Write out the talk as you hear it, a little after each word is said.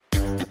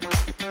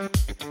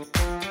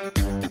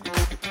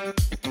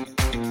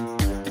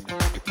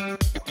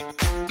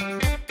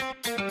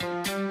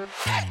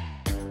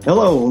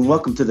Hello, and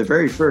welcome to the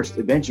very first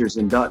Adventures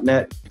in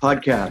 .NET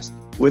podcast.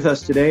 With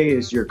us today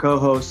is your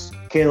co-host,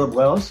 Caleb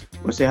Wells.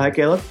 Want to say hi,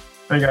 Caleb?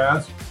 Hey,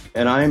 guys.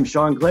 And I'm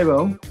Sean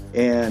Clabo,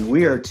 and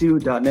we are two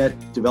 .NET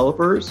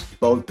developers,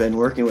 both been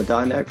working with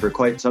 .NET for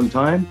quite some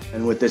time.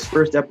 And with this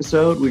first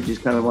episode, we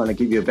just kind of want to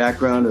give you a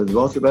background of the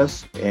both of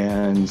us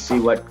and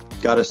see what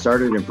got us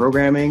started in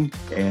programming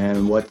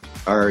and what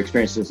our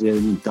experiences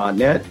in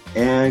 .NET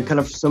and kind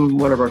of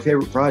one of our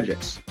favorite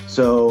projects.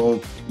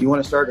 So you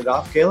want to start it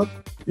off, Caleb?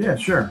 Yeah,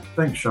 sure.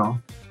 Thanks,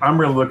 Sean. I'm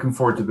really looking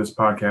forward to this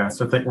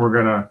podcast. I think we're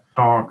going to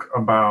talk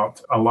about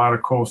a lot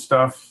of cool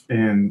stuff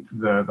in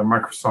the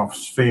Microsoft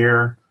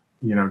sphere,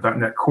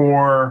 .NET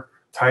Core,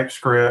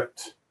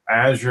 TypeScript,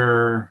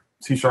 Azure,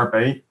 C#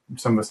 8,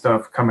 some of the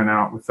stuff coming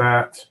out with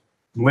that,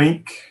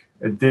 Link,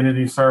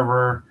 Identity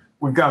Server.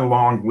 We've got a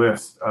long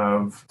list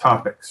of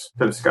topics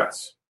to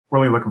discuss.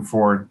 Really looking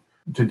forward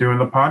to doing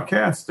the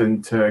podcast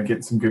and to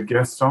getting some good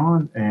guests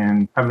on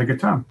and having a good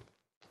time.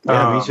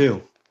 Yeah, me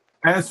too.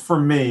 As for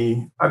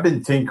me, I've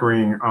been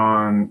tinkering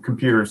on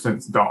computers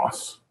since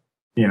DOS.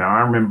 I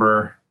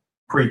remember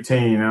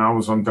pre-teen and I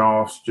was on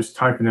DOS just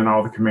typing in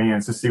all the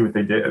commands to see what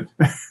they did.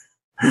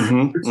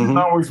 Which doesn't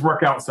always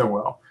work out so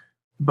well.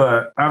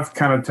 But I've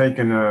kind of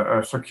taken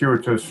a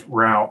circuitous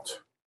route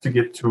to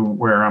get to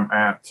where I'm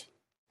at.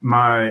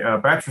 My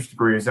bachelor's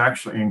degree is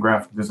actually in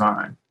graphic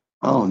design.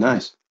 Oh,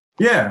 nice.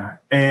 Yeah.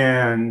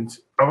 And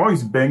I've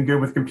always been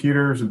good with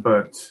computers,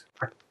 but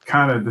I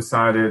kind of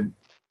decided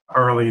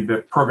early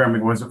that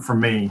programming wasn't for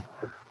me,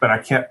 but I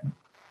kept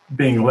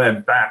being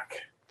led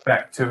back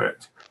to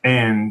it.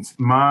 And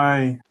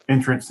my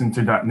entrance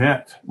into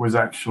 .NET was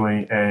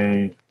actually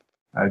a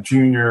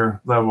junior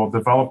level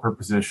developer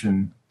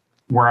position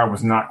where I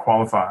was not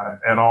qualified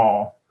at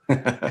all.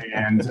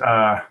 And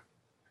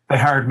they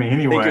hired me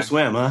anyway. Sink or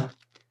swim, huh?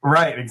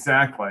 Right,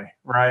 exactly.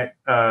 Right.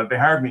 They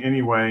hired me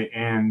anyway,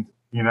 and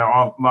a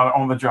lot of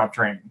on-the-job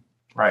training.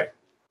 Right.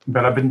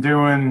 But I've been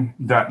doing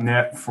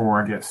 .NET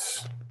for, I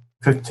guess,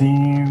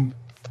 15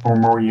 or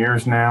more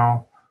years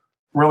now.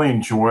 Really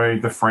enjoy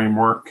the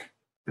framework,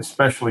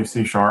 especially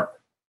C#.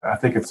 I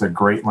think it's a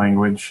great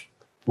language,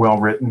 well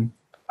written.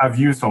 I've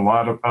used a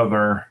lot of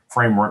other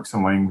frameworks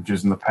and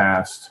languages in the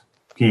past.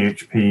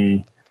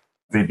 PHP,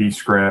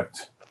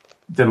 VBScript,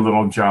 did a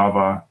little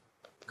Java,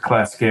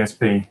 Classic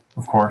ASP,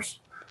 of course.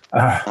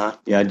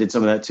 Yeah, I did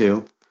some of that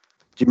too.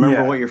 Do you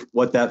remember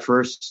what that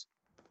first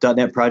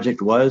 .NET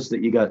project was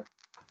that you got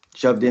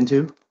shoved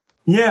into?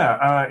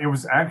 Yeah, it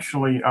was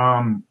actually,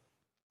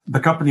 the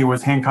company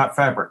was Hancock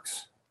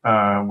Fabrics,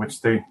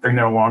 which they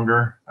no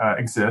longer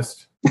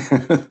exist.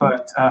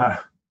 But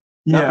not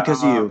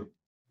because of you.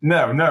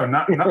 No,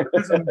 not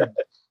because of me.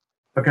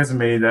 Because of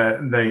me,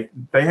 that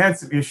they had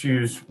some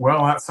issues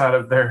well outside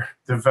of their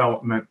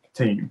development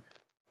team.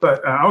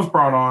 But I was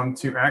brought on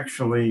to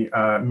actually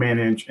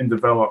manage and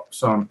develop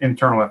some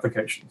internal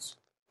applications.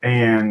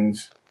 And,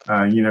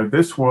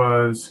 this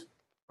was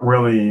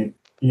really,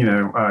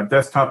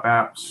 desktop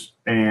apps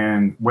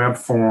and web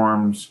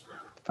forms,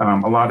 a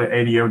lot of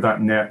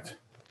ADO.NET.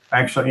 I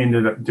actually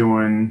ended up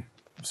doing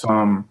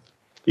some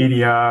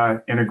EDI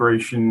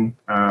integration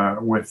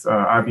with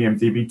IBM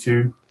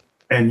DB2.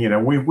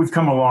 And, we've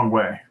come a long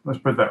way. Let's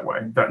put it that way.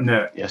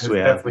 .NET has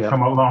definitely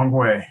come a long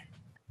way.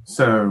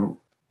 So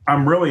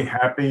I'm really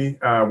happy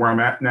where I'm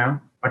at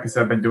now. Like I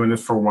said, I've been doing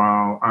this for a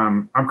while.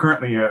 I'm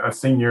currently a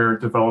senior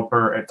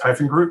developer at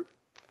Typhon Group,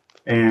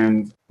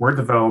 and we're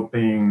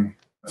developing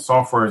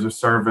software as a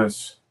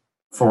service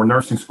for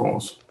nursing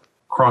schools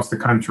across the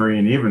country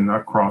and even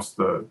across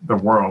the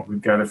world.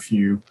 We've got a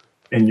few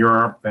in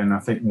Europe and I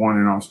think one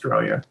in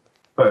Australia.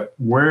 But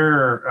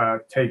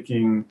we're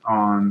taking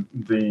on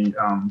the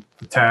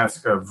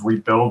task of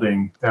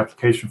rebuilding the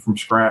application from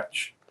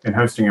scratch and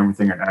hosting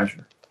everything in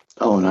Azure.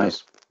 Oh,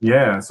 nice.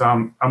 Yeah, so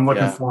I'm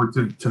looking forward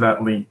to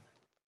that leap.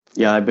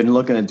 Yeah, I've been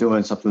looking at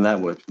doing something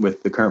that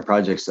with the current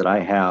projects that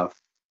I have.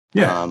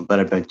 Yeah. But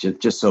I've been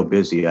just so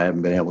busy, I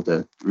haven't been able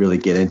to really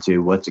get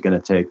into what's it going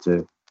to take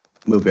to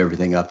move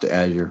everything up to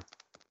Azure.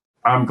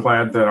 I'm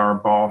glad that our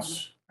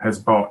boss has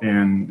bought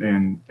in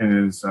and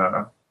is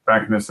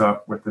backing us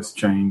up with this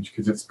change,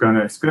 because it's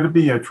gonna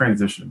be a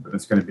transition, but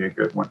it's going to be a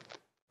good one.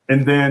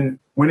 And then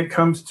when it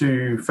comes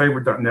to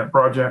favorite .NET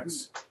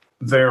projects,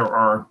 there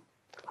are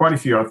quite a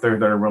few out there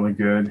that are really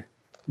good.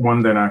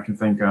 One that I can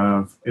think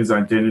of is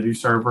Identity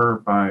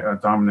Server by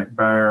Dominic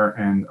Baer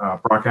and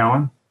Brock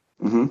Allen.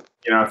 Mm-hmm.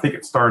 I think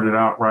it started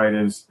out right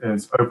as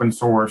open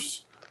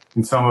source,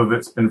 and some of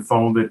it's been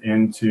folded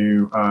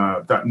into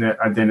 .NET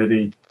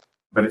Identity,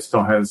 but it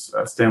still has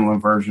a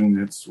standalone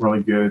version. It's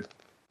really good.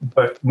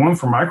 But one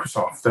from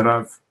Microsoft that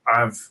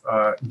I've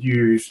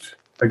used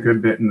a good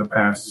bit in the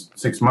past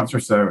 6 months or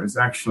so is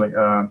actually,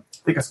 I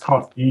think it's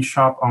called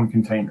eShop on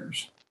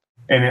Containers.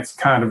 And it's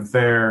kind of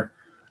their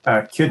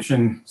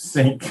kitchen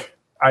sink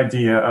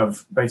idea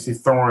of basically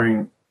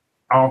throwing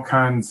all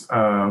kinds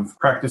of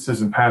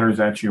practices and patterns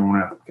at you on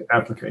an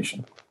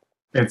application.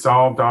 It's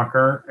all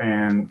Docker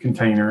and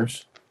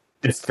containers.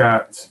 It's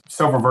got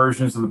several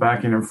versions of the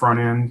back end and front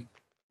end,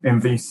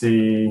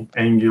 MVC,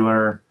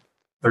 Angular.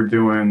 They're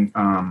doing,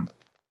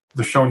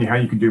 they're showing you how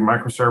you can do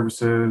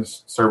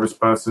microservices, service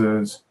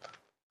buses,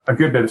 a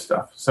good bit of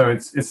stuff. So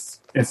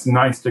it's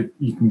nice that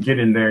you can get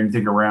in there and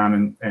dig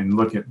around and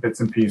look at bits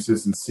and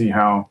pieces and see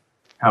how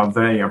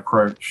they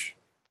approach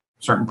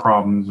certain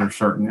problems or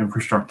certain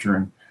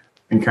infrastructure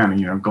and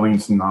kind of, glean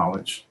some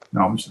knowledge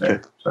there. Okay.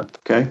 So.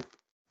 Okay.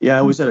 Yeah,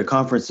 I was at a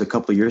conference a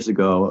couple of years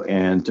ago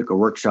and took a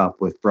workshop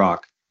with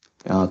Brock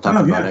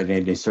talking about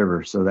Identity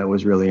Server. So that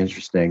was really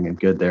interesting and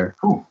good there.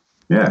 Cool.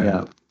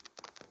 Yeah.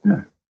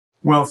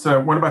 Well, so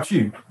what about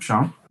you,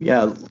 Sean?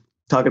 Yeah,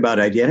 talk about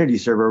Identity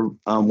Server.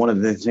 One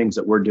of the things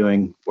that we're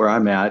doing where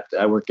I'm at,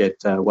 I work at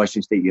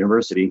Washington State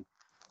University.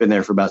 Been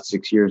there for about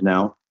 6 years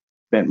now.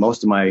 Spent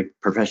most of my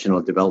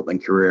professional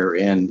development career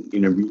in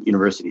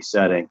university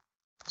setting.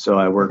 So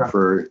I worked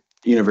for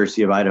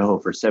University of Idaho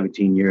for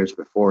 17 years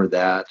before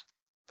that.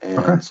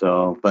 And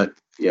so, but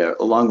yeah,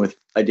 along with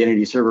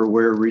Identity Server,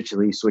 we're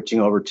recently switching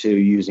over to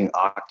using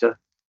Okta.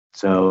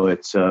 So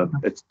it's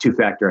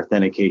two-factor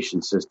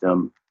authentication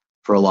system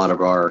for a lot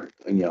of our,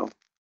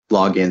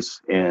 logins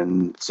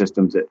and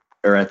systems that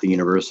are at the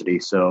university.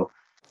 So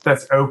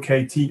that's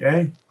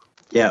OKTA?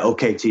 Yeah,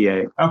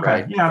 OKTA. Okay.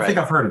 Right, yeah, I think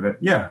I've heard of it.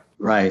 Yeah.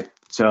 Right.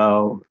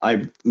 So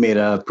I made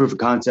a proof of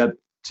concept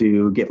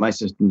to get my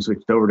system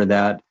switched over to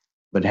that,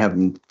 but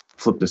haven't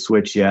flipped the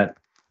switch yet.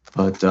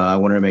 But I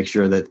wanted to make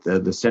sure that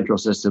the central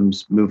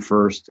systems moved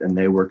first and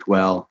they worked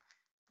well.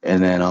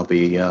 And then I'll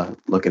be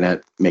looking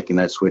at making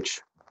that switch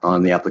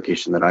on the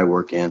application that I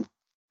work in.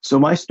 So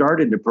my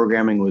start into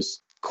programming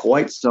was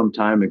quite some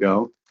time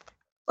ago.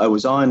 I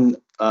was on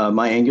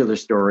my Angular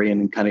story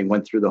and kind of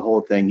went through the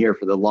whole thing here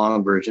for the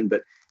long version,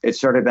 but it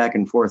started back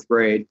in fourth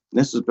grade.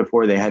 This was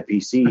before they had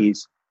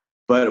PCs,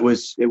 but it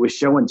was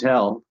show and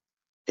tell.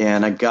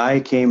 And a guy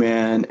came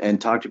in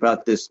and talked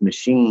about this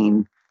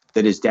machine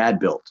that his dad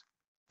built.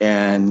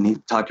 And he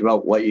talked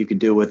about what you could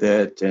do with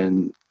it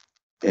and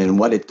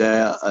what it,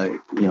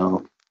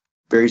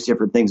 various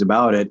different things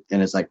about it.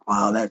 And it's like,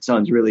 wow, that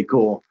sounds really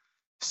cool.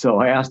 So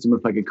I asked him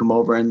if I could come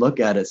over and look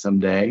at it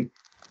someday.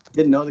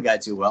 Didn't know the guy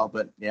too well,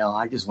 but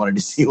I just wanted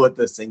to see what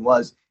this thing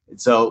was.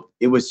 And so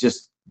it was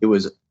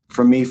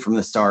for me from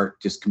the start,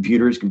 just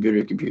computers.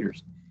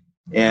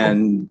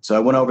 And so I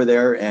went over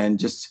there and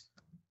just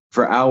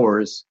for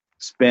hours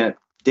spent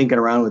dinking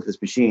around with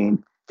this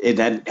machine. It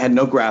had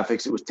no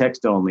graphics. It was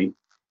text only.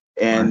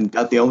 And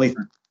about the only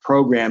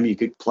program you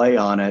could play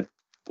on it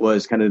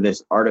was kind of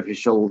this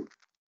artificial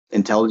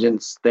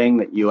intelligence thing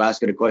that you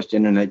ask it a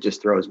question and it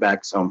just throws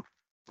back some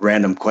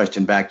random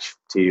question back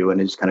to you, and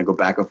it just kind of go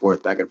back and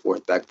forth.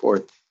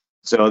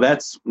 So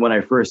that's when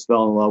I first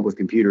fell in love with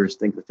computers,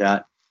 things like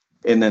that.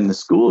 And then the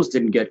schools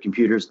didn't get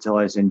computers until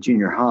I was in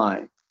junior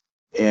high.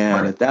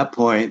 And at that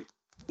point,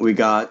 we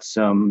got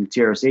some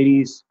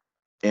TRS-80s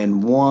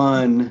and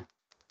one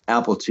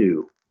Apple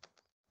II.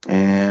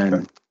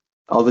 And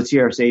all the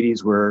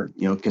TRS-80s were,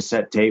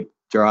 cassette tape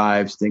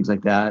drives, things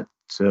like that.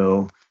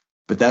 So,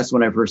 but that's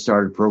when I first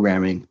started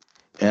programming.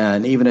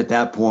 And even at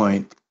that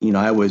point,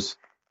 I was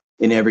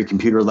in every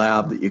computer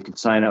lab that you could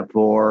sign up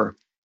for.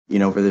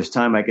 For this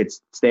time I could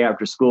stay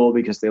after school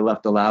because they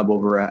left the lab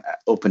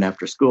open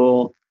after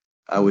school.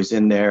 I was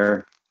in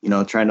there,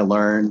 trying to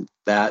learn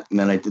that. And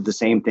then I did the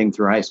same thing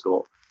through high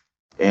school.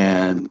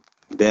 And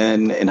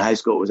then in high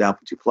school, it was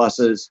Apple II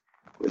Pluses.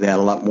 They had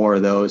a lot more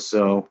of those.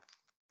 So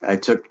I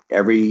took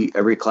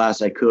every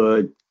class I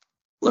could,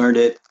 learned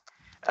it.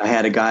 I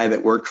had a guy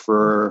that worked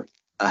for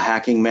a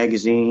hacking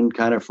magazine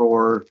kind of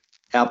for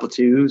Apple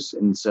IIs.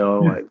 And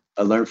so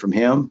I learned from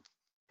him.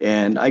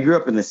 And I grew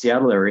up in the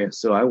Seattle area,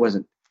 so I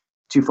wasn't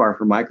too far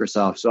from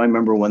Microsoft. So I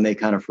remember when they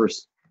kind of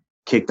first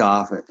kicked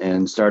off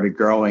and started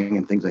growing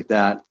and things like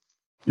that.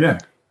 Yeah.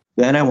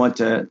 Then I went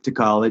to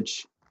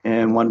college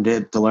and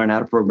wanted to learn how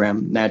to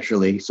program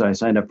naturally. So I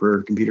signed up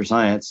for computer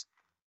science.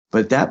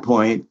 But at that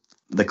point,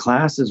 the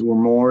classes were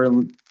more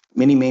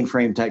mini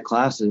mainframe type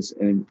classes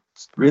and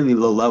really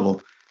low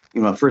level.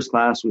 My first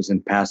class was in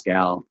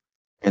Pascal.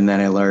 And then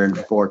I learned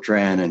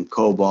Fortran and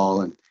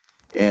COBOL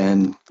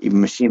and even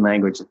machine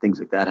language and things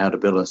like that, how to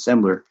build an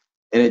assembler.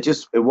 And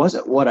it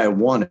wasn't what I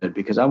wanted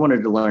because I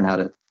wanted to learn how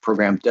to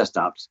program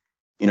desktops.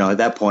 At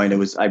that point, it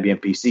was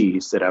IBM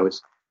PCs that I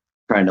was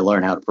trying to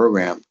learn how to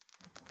program.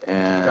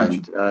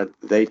 And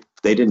they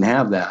didn't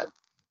have that.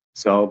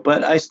 So,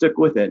 but I stuck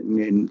with it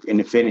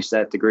and finished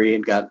that degree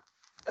and got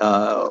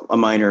a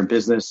minor in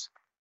business.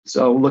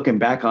 So looking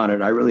back on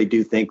it, I really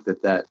do think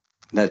that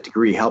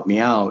degree helped me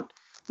out,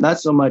 not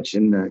so much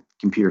in the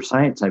computer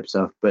science type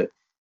stuff, but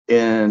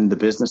in the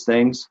business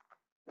things.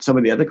 Some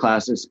of the other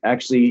classes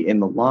actually in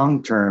the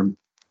long term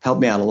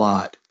helped me out a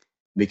lot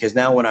because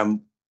now when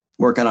I'm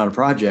working on a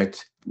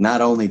project,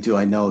 not only do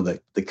I know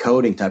the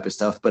coding type of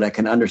stuff, but I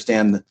can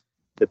understand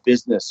the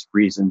business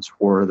reasons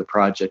for the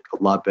project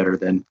a lot better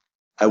than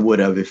I would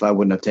have if I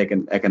wouldn't have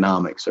taken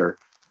economics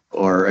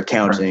or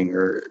accounting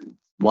or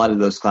a lot of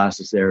those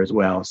classes there as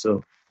well.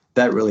 So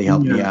that really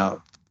helped me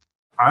out.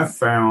 I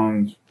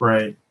found,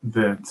 right,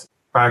 that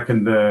back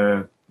in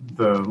the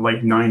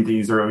late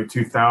 90s, early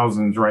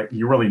 2000s, right,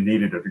 you really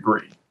needed a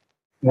degree.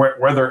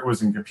 Whether it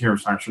was in computer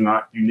science or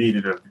not, you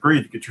needed a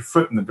degree to get your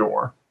foot in the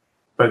door.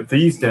 But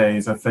these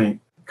days, I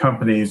think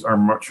companies are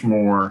much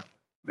more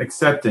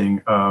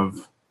accepting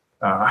of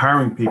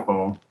hiring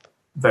people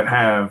that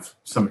have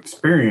some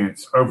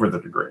experience over the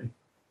degree,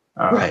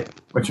 Right.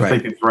 which I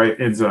think is right.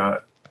 It's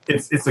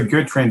a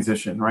good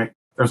transition, right?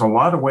 There's a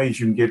lot of ways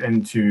you can get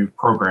into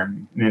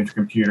programming and into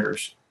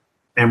computers.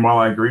 And while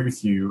I agree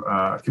with you,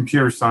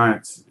 computer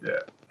science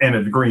and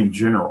a degree in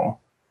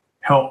general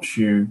helps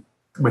you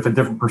with a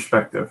different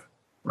perspective,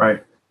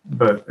 right?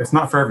 But it's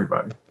not for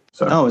everybody.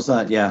 So. No, it's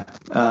not. Yeah.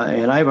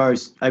 And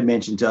I've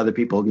mentioned to other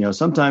people,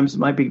 sometimes it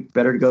might be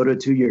better to go to a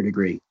 2-year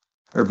degree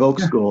or voc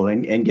school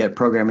and get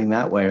programming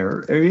that way,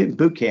 or even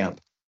boot camp.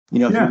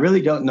 If you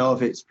really don't know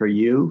if it's for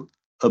you,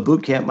 a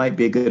boot camp might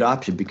be a good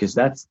option, because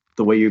that's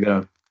the way you're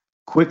going to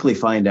quickly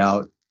find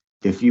out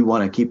if you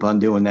want to keep on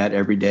doing that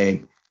every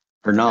day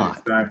or not.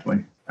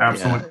 Exactly.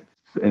 Absolutely.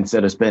 Yeah.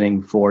 Instead of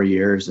spending 4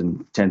 years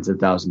and tens of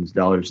thousands of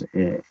dollars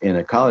in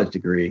a college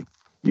degree,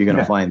 you're going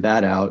to find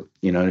that out,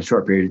 in a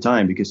short period of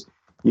time. Because,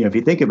 if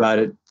you think about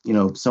it,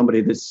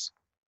 somebody that's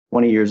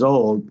 20 years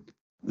old,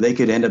 they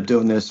could end up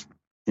doing this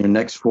in the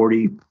next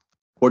 40,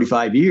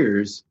 45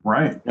 years.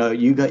 Right.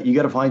 You got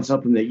to find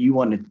something that you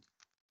want to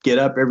get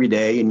up every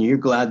day and you're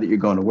glad that you're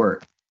going to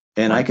work.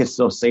 And I can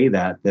still say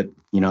that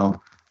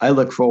I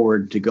look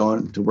forward to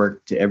going to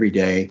work to every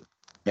day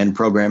and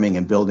programming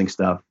and building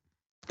stuff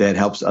that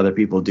helps other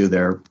people do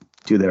their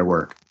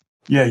work.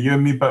 Yeah, you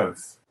and me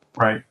both,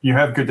 right? You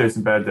have good days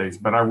and bad days,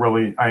 but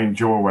I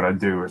enjoy what I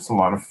do. It's a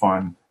lot of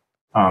fun,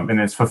 and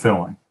it's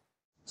fulfilling.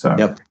 So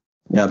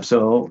Yep.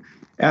 So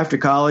after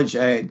college,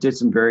 I did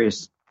some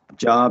various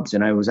jobs,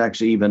 and I was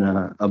actually even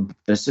an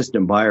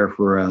assistant buyer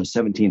for a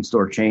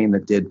 17-store chain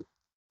that did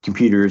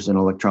computers and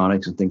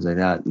electronics and things like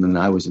that. And then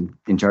I was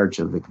in charge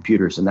of the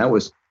computers, and that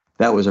was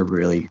a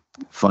really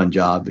fun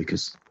job,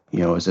 because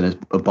as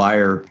a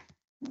buyer,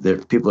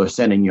 that people are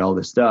sending you all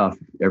this stuff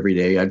every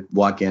day. I'd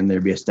walk in,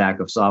 there'd be a stack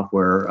of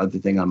software or other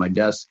thing on my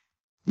desk,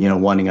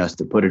 wanting us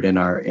to put it in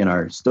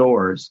our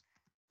stores.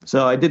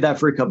 So I did that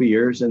for a couple of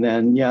years, and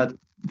then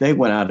they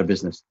went out of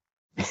business.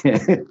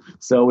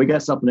 So we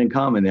got something in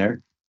common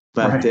there,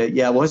 but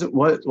it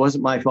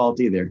wasn't my fault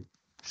either.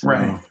 So.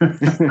 Right.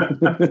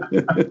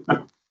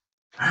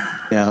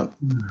 Yeah.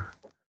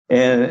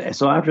 And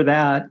so after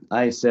that,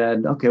 I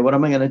said, okay, what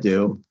am I going to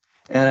do?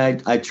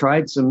 And I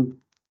tried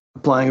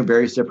applying for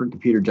various different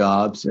computer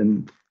jobs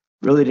and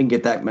really didn't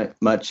get that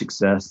much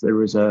success. There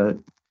was a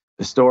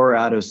store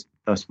out of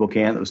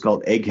Spokane that was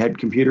called Egghead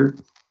Computer.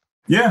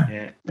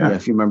 Yeah,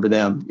 if you remember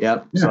them.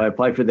 Yep. Yeah. So I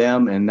applied for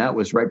them, and that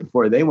was right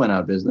before they went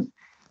out of business.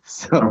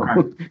 So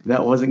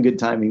that wasn't good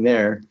timing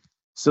there.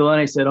 So then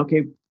I said,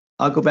 okay,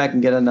 I'll go back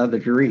and get another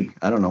degree.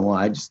 I don't know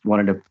why. I just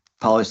wanted to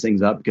polish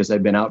things up because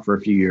I'd been out for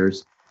a few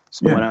years.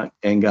 So I went out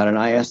and got an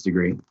IS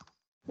degree.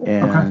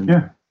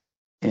 And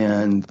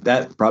and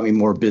that brought me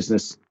more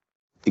business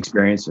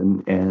experience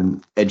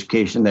and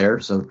education there.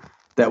 So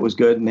that was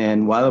good. And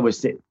then while I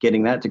was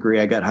getting that degree,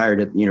 I got hired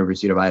at the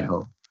University of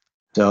Idaho.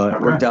 So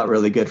it worked out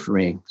really good for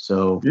me.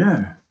 So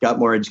got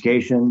more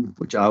education,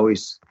 which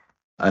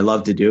I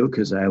love to do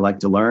because I like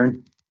to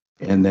learn.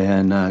 And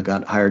then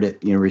got hired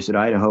at the University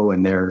of Idaho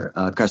in their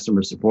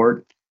customer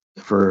support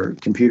for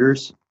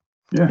computers.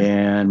 Yeah.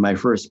 And my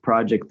first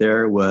project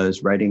there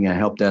was writing a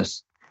help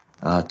desk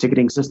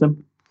ticketing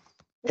system.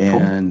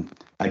 And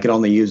I could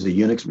only use a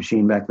Unix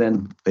machine back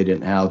then. They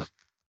didn't have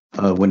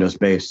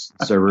Windows-based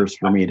servers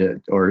for me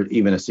or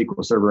even a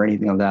SQL server or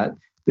anything like that.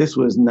 This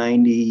was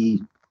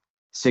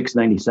 96,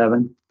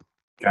 97.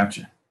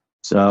 Gotcha.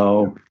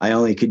 So I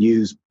only could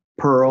use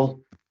Perl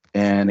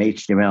and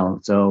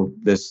HTML. So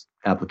this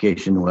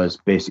application was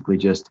basically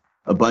just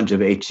a bunch of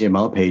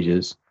HTML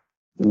pages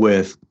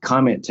with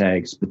comment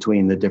tags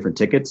between the different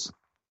tickets.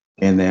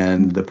 And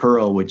then the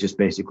Perl would just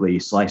basically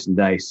slice and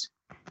dice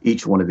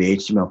each one of the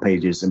HTML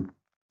pages and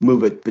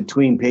move it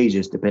between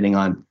pages depending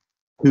on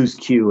whose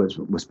queue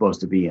was supposed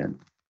to be in.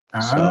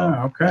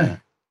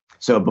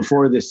 So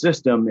before this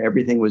system,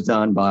 everything was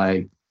done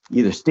by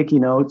either sticky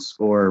notes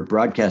or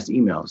broadcast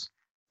emails.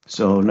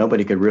 So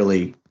nobody could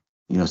really,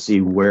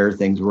 see where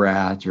things were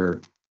at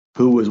or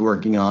who was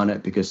working on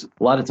it, because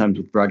a lot of times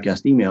with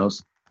broadcast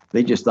emails,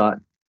 they just thought,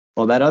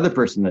 well, that other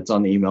person that's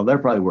on the email, they're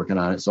probably working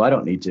on it, so I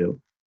don't need to.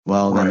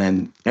 Well, and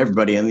then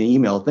everybody in the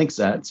email thinks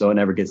that, so it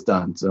never gets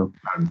done. So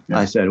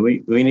I said,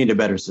 we need a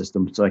better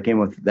system. So I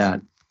came up with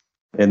that.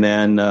 And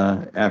then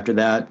after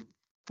that,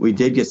 we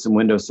did get some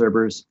Windows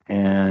servers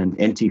and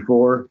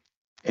NT4,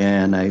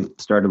 and I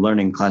started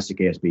learning classic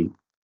ASP.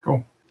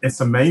 Cool. It's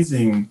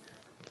amazing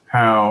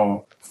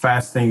how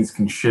fast things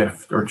can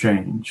shift or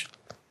change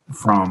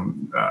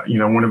from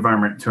one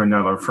environment to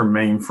another, from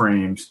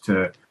mainframes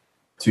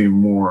to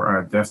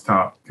more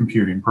desktop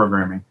computing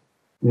programming.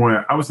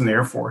 When I was in the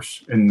Air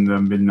Force in the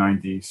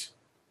mid-90s,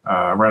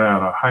 right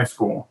out of high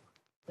school,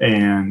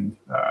 and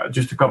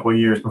just a couple of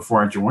years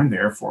before I joined the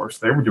Air Force,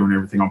 they were doing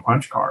everything on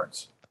punch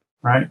cards.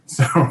 right?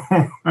 So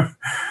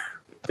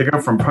to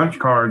go from punch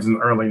cards in the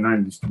early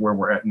 90s to where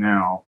we're at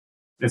now,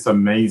 it's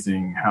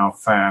amazing how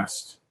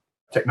fast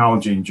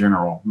technology in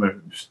general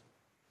moves.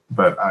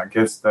 But I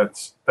guess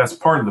that's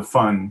part of the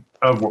fun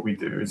of what we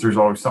do is there's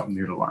always something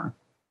new to learn.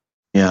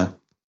 Yeah.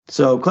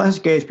 So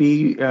Classic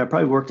ASP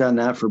probably worked on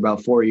that for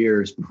about 4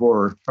 years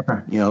before,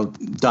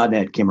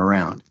 .NET came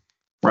around.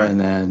 Right. And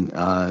then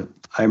I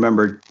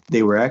remember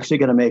they were actually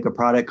going to make a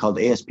product called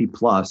ASP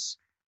Plus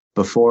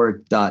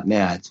before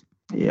 .NET.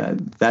 Yeah,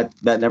 that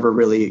never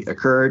really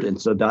occurred.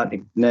 And so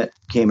 .NET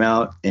came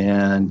out,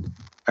 and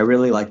I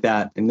really like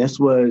that. And this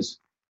was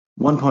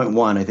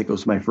 1.1. I think it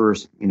was my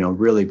first,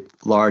 really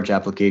large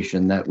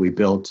application that we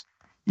built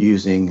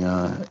using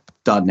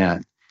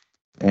 .NET.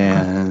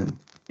 And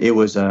it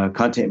was a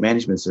content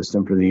management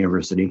system for the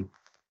university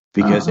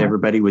because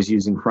everybody was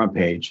using Front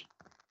Page.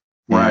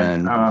 Right.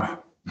 And,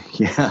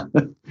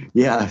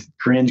 yeah,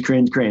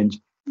 cringe.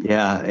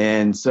 Yeah.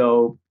 And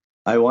so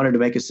I wanted to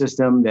make a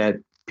system that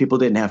people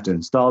didn't have to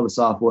install the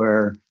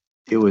software.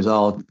 It was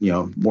all,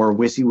 more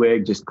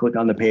WYSIWYG, just click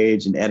on the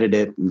page and edit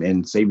it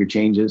and save your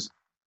changes.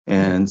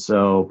 And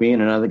so me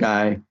and another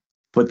guy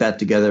put that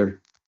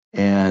together,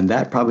 and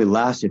that probably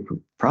lasted for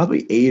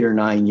probably 8 or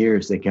 9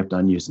 years. They kept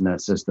on using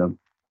that system.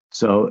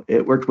 So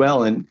it worked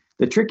well. And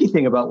the tricky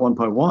thing about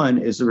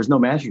 1.1 is there was no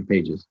master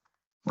pages.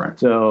 Right.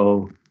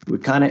 So we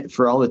kind of,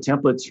 for all the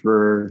templates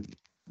for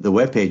the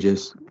web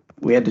pages,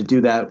 we had to do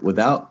that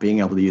without being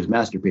able to use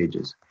master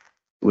pages.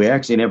 We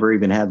actually never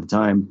even had the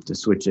time to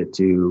switch it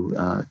to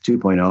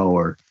 2.0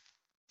 or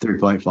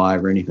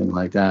 3.5 or anything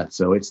like that.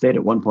 So it stayed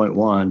at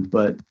 1.1,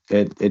 but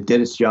it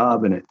did its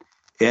job, and it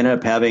ended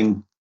up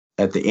having,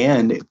 at the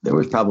end, there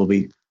was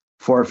probably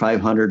 400 or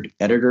 500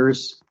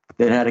 editors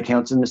that had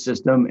accounts in the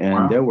system,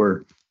 and there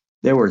were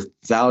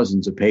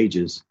thousands of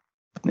pages.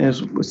 It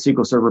was with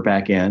SQL Server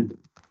backend,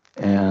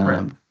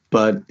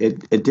 but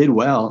it did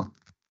well.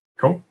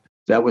 Cool.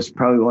 That was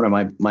probably one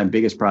of my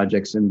biggest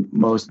projects and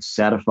most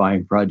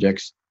satisfying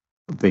projects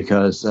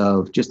because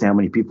of just how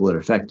many people it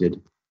affected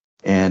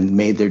and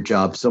made their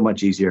job so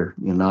much easier,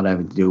 not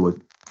having to do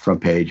with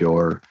Front Page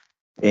or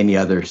any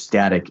other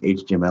static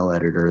HTML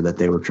editor that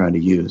they were trying to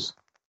use.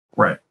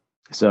 Right.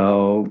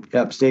 So,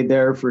 stayed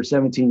there for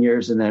 17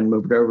 years and then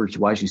moved over to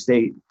Washington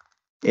State.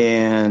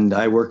 And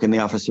I work in the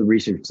Office of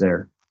Research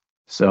there.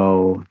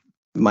 So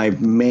my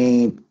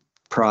main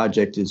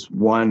project is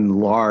one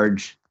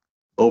large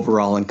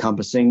overall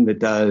encompassing that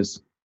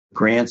does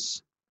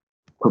grants,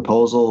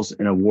 proposals,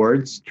 and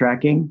awards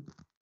tracking.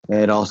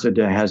 It also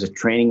has a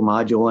training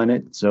module in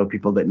it. So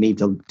people that need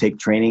to take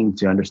training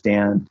to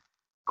understand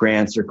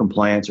grants or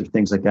compliance or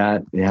things like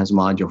that, it has a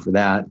module for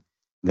that.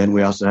 Then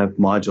we also have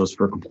modules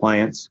for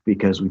compliance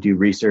because we do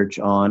research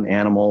on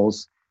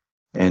animals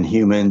and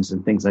humans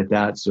and things like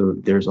that. So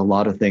there's a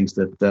lot of things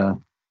that the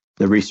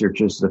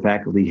researchers, the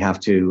faculty have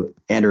to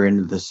enter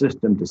into the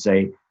system to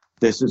say,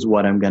 this is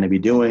what I'm going to be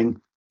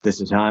doing.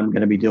 This is how I'm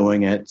going to be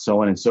doing it,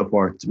 so on and so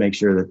forth, to make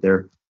sure that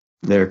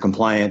they're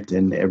compliant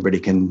and everybody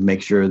can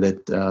make sure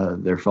that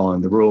they're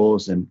following the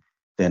rules, and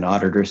then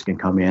auditors can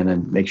come in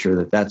and make sure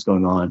that that's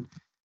going on.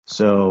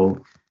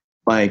 So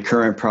my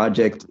current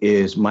project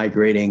is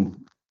migrating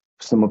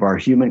some of our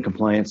human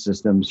compliance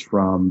systems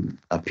from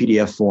a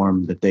PDF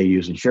form that they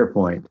use in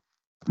SharePoint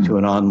to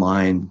an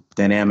online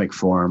dynamic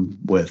form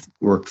with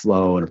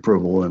workflow and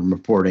approval and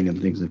reporting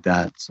and things like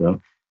that.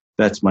 So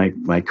that's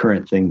my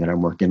current thing that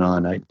I'm working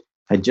on.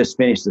 I just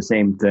finished the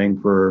same thing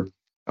for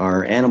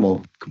our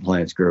animal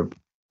compliance group,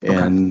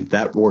 and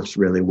that works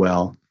really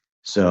well.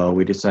 So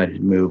we decided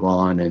to move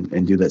on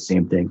and do that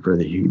same thing for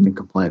the human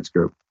compliance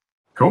group.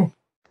 Cool.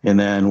 And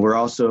then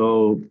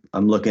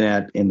I'm looking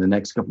at, in the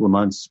next couple of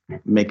months,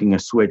 making a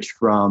switch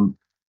from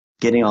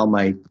getting all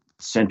my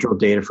central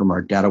data from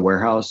our data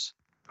warehouse,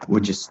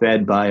 which is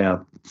fed by a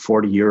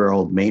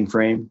 40-year-old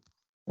mainframe.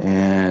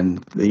 And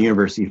the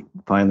university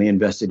finally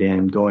invested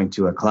in going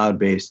to a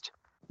cloud-based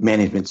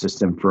management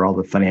system for all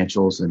the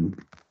financials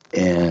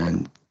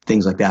and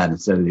things like that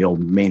instead of the old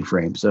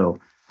mainframe. So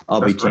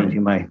I'll be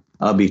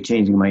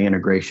changing my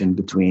integration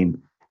between,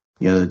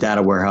 the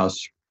data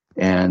warehouse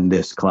and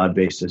this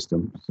cloud-based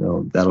system.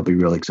 So that'll be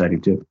really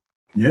exciting too.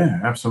 Yeah,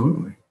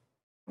 absolutely.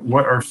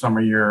 What are some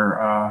of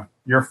your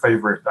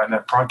favorite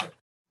 .NET projects?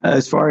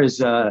 As far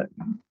as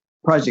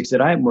projects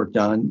that I've worked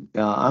on,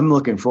 I'm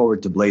looking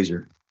forward to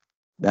Blazor.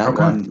 That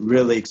one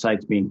really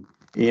excites me.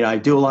 I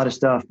do a lot of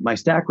stuff. My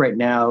stack right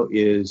now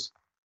is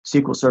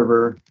SQL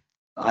Server,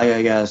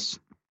 IIS,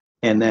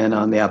 and then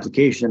on the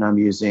application I'm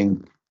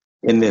using,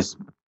 in this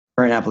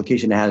current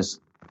application, it has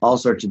all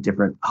sorts of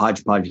different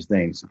hodgepodge of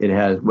things. It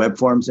has web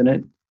forms in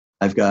it.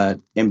 I've got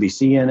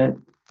MVC in it.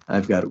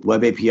 I've got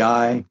Web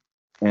API.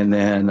 And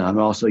then I'm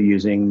also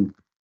using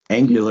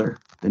Angular,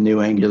 the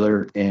new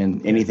Angular,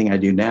 in anything I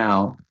do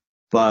now.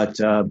 But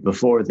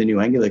before the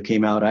new Angular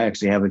came out, I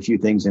actually have a few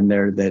things in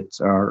there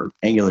that are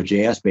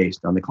AngularJS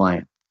based on the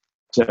client.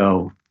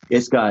 So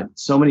it's got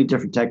so many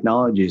different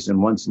technologies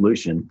in one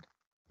solution.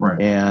 Right.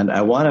 And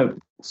I want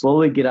to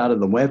slowly get out of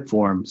the web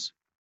forms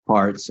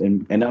parts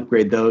and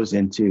upgrade those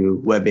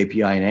into Web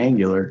API and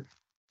Angular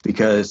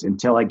because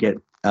until I get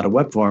out of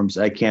web forms,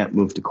 I can't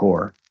move to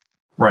core.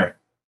 Right.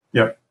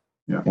 Yep.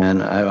 Yep.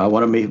 And I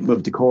want to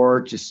move to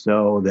core just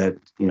so that,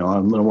 I'm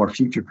a little more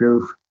future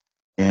proof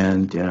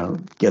and,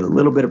 get a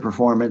little bit of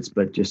performance,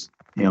 but just,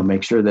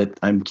 make sure that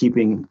I'm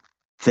keeping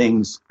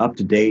things up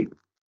to date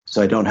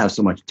so I don't have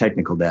so much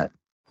technical debt.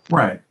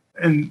 Right.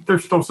 And they're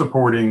still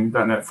supporting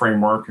 .NET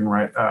Framework, and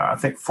I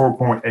think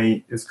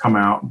 4.8 has come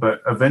out,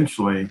 but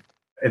eventually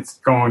it's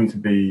going to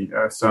be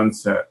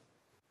sunset.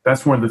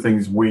 That's one of the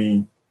things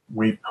we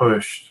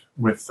pushed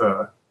with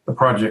the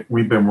project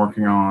we've been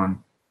working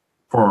on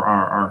for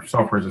our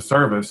software as a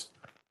service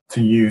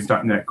to use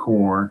 .NET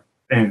Core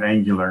and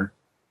Angular.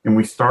 And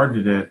we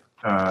started it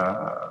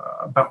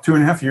about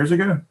 2.5 years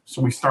ago.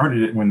 So we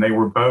started it when they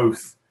were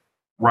both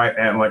right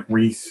at like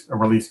a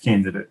release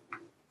candidate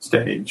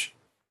stage.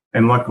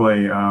 And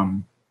luckily,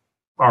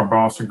 our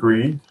boss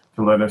agreed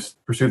to let us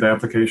pursue the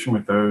application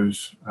with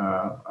those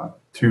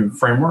two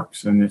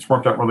frameworks. And it's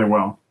worked out really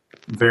well.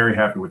 Very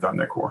happy with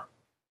 .NET Core.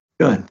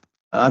 Good.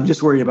 I'm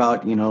just worried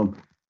about,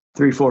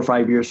 3, 4,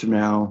 5 years from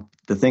now,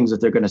 the things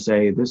that they're going to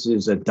say, this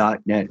is a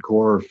 .NET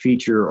Core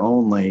feature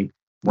only,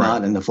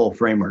 not in the full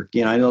framework.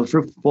 I know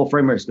the full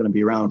framework is going to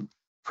be around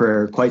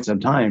for quite some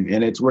time,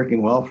 and it's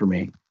working well for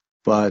me.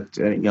 But,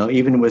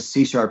 even with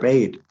C#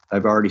 8,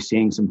 I've already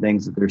seen some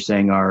things that they're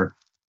saying are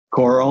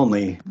core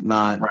only,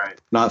 not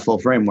full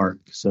framework.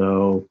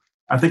 So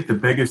I think the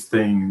biggest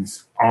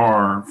things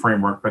are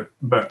framework,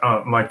 but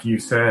like you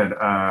said,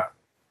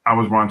 I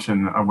was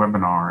watching a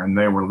webinar and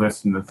they were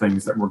listing the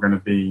things that were going to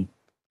be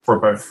for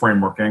both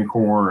framework and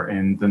core,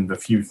 and then the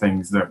few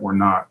things that were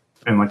not.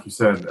 And like you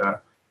said,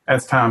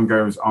 as time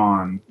goes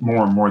on,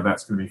 more and more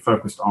that's going to be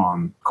focused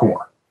on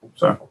core.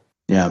 So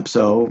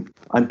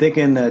I'm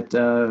thinking that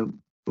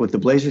with the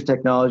Blazor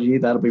technology,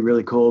 that'll be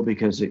really cool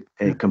because it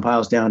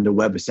compiles down to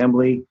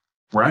WebAssembly.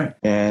 Right.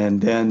 And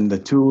then the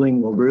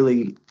tooling will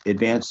really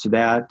advance to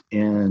that.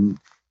 And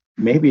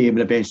maybe even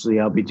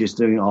eventually I'll be just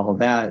doing all of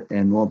that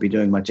and won't be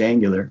doing much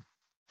Angular.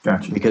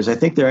 Gotcha. Because I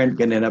think they're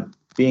going to end up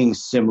being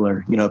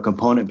similar,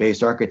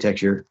 component-based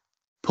architecture,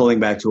 pulling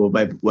back to a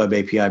web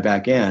API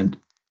backend.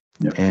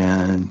 Yep.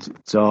 And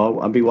so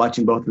I'll be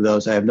watching both of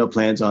those. I have no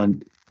plans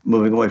on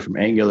moving away from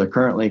Angular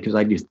currently because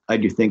I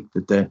do think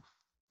that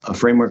a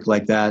framework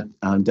like that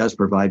does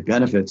provide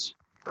benefits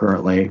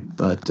currently.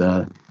 But,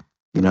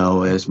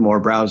 as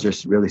more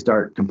browsers really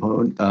start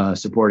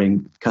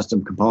supporting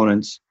custom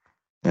components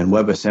and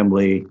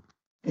WebAssembly,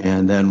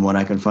 and then when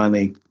I can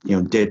finally,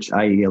 ditch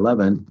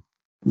IE11.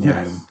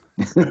 Yes.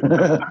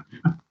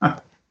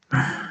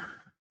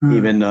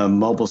 Even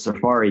mobile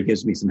Safari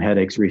gives me some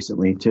headaches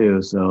recently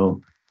too. So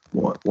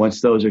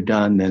once those are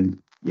done, then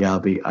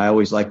I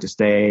always like to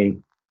stay,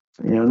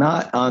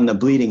 not on the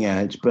bleeding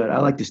edge, but I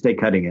like to stay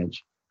cutting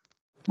edge.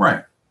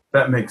 Right.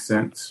 That makes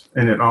sense.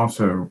 And it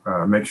also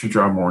makes your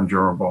job more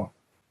endurable.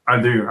 I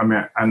do. I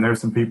mean, I know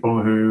some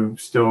people who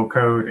still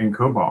code in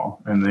COBOL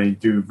and they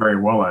do very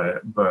well at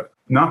it, but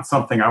not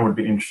something I would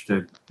be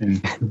interested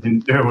in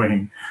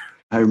doing.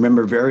 I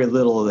remember very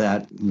little of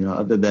that,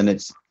 other than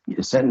it's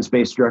a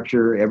sentence-based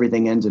structure,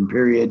 everything ends in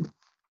period,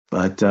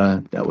 but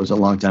that was a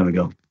long time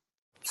ago.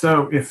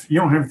 So if you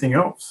don't have anything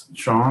else,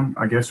 Sean,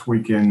 I guess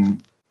we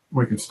can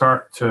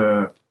start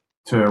to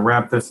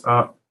wrap this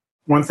up.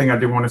 One thing I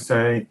do want to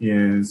say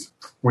is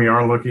we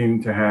are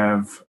looking to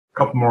have a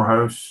couple more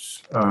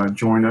hosts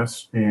join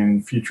us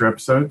in future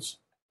episodes.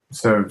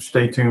 So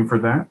stay tuned for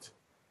that.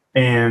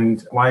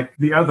 And like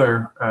the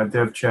other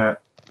Dev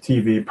Chat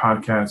TV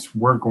podcasts,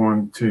 we're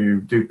going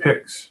to do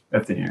picks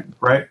at the end,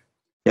 right?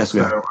 Yes,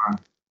 we are.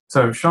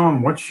 So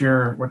Sean, what's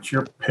your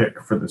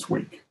pick for this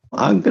week?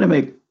 I'm going to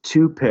make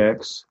 2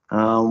 picks.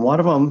 One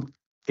of them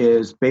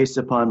is based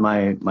upon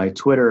my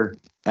Twitter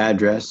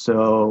address.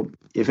 So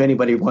if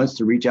anybody wants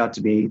to reach out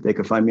to me, they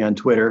can find me on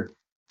Twitter.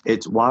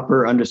 It's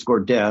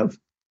Whopper_dev,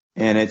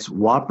 and it's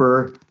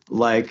Whopper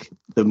like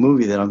the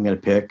movie that I'm going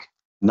to pick,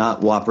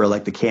 not Whopper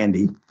like the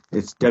candy.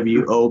 It's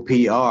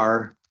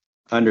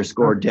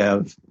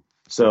WOPR_dev.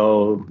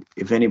 So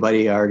if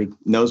anybody already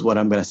knows what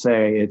I'm going to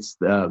say, it's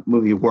the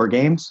movie War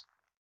Games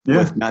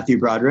with Matthew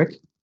Broderick.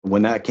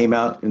 When that came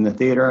out in the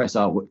theater, I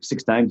saw it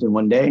 6 times in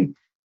one day.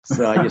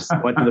 So I just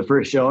went to the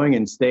first showing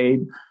and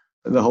stayed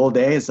the whole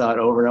day and saw it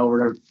over and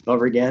over and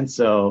over again.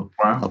 So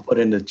I'll put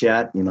in the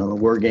chat, the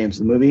War Games,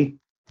 the movie.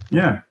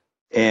 Yeah.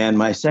 And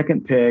my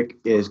second pick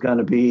is going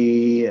to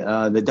be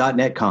the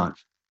 .NET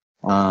Conf.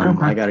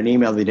 I got an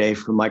email the other day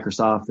from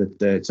Microsoft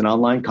that it's an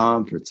online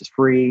conf. It's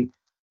free.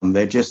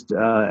 They just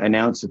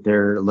announced that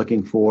they're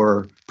looking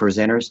for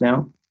presenters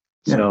now.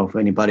 Yeah. So if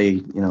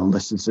anybody,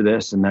 listens to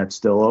this and that's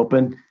still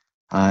open,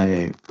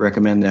 I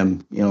recommend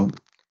them,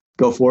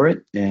 go for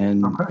it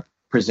and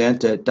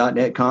present at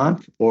 .NET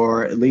Conf,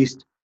 or at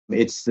least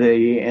it's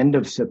the end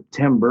of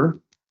September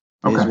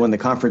is when the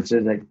conference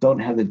is. I don't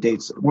have the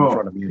dates in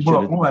front of me.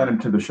 We'll add them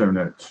to the show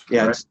notes.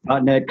 Yeah, right? It's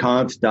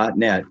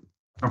 .NETconf.net.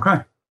 Okay,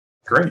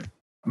 great.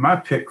 My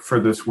pick for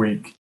this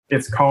week,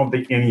 it's called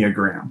the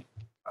Enneagram.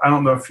 I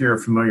don't know if you're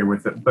familiar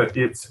with it, but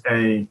it's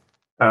a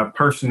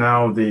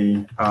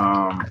personality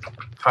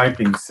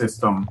typing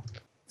system,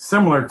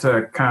 similar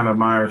to kind of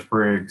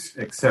Myers-Briggs,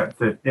 except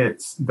that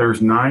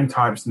there's 9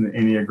 types in the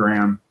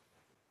Enneagram.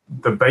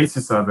 The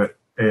basis of it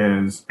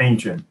is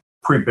ancient,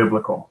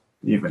 pre-biblical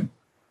even.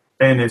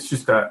 And it's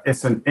just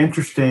it's an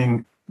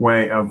interesting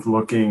way of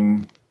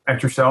looking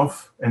at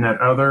yourself and at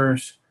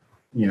others,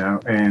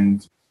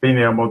 and being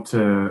able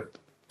to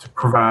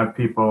provide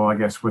people, I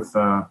guess, with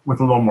a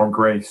little more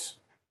grace,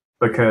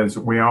 because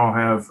we all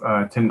have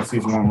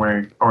tendencies one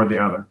way or the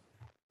other.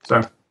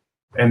 So,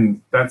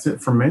 and that's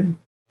it from me.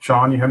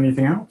 Sean, you have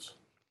anything else?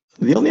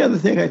 The only other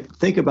thing I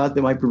think about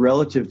that might be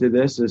relative to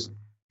this is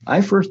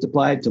I first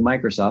applied to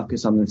Microsoft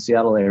because I'm in the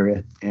Seattle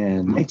area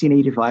in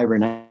 1985 or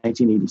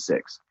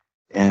 1986.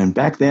 And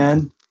back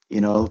then,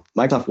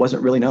 Microsoft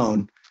wasn't really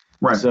known.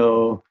 Right.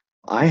 So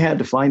I had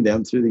to find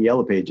them through the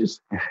Yellow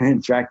Pages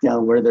and track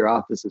down where their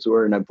offices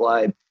were, and I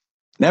applied.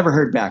 Never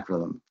heard back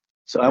from them.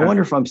 So I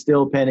wonder if I'm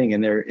still pending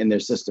in their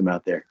system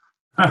out there.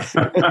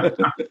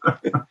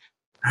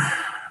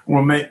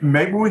 Well,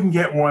 maybe we can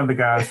get one of the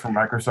guys from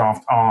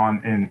Microsoft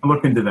on and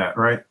look into that,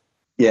 right?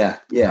 Yeah.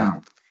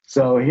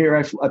 So here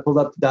I pulled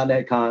up the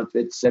 .NET Conf.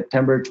 It's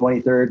September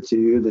 23rd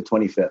to the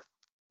 25th.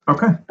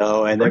 Okay.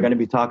 Oh, and they're going to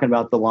be talking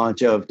about the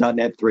launch of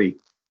 .NET 3,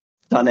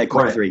 .NET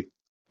Core 3.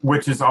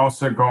 Which is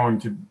also going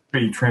to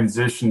be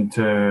transitioned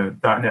to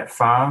 .NET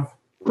 5.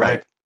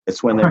 Right.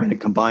 It's when they're going to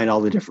combine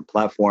all the different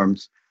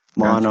platforms,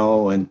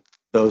 Mono and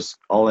those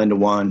all into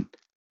one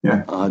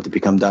to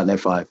become .NET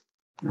 5.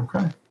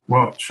 Okay.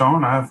 Well,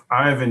 Sean,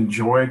 I've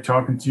enjoyed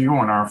talking to you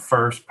on our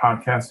first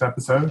podcast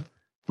episode.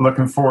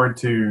 Looking forward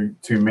to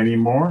many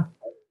more.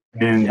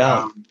 And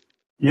y'all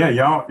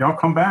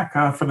come back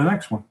for the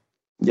next one.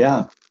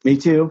 Yeah, me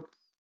too.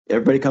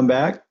 Everybody come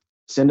back.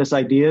 Send us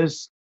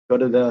ideas. Go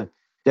to the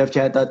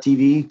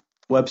devchat.tv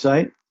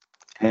website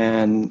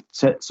and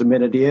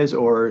submit ideas,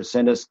 or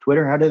send us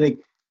Twitter. How do they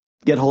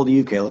get hold of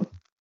you, Caleb?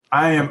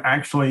 I am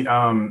actually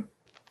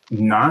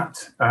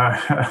not a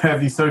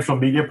heavy social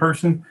media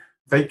person.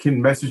 They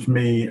can message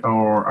me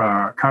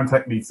or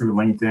contact me through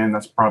LinkedIn.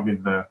 That's probably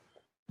the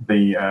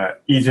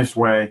easiest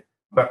way.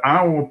 But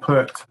I will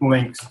put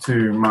links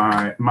to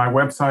my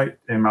website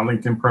and my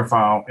LinkedIn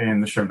profile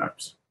in the show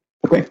notes.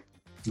 Okay.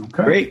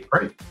 Great.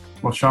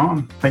 Well,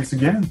 Sean, thanks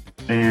again.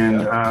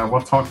 And we'll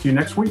talk to you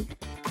next week.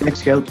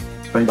 Thanks, Caleb.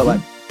 Bye-bye.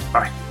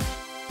 Bye.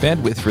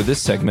 Bandwidth for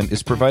this segment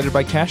is provided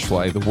by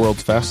CacheFly, the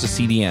world's fastest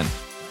CDN.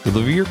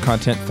 Deliver your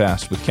content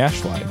fast with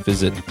CacheFly.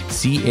 Visit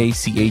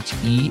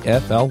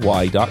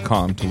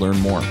CacheFly.com to learn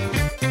more.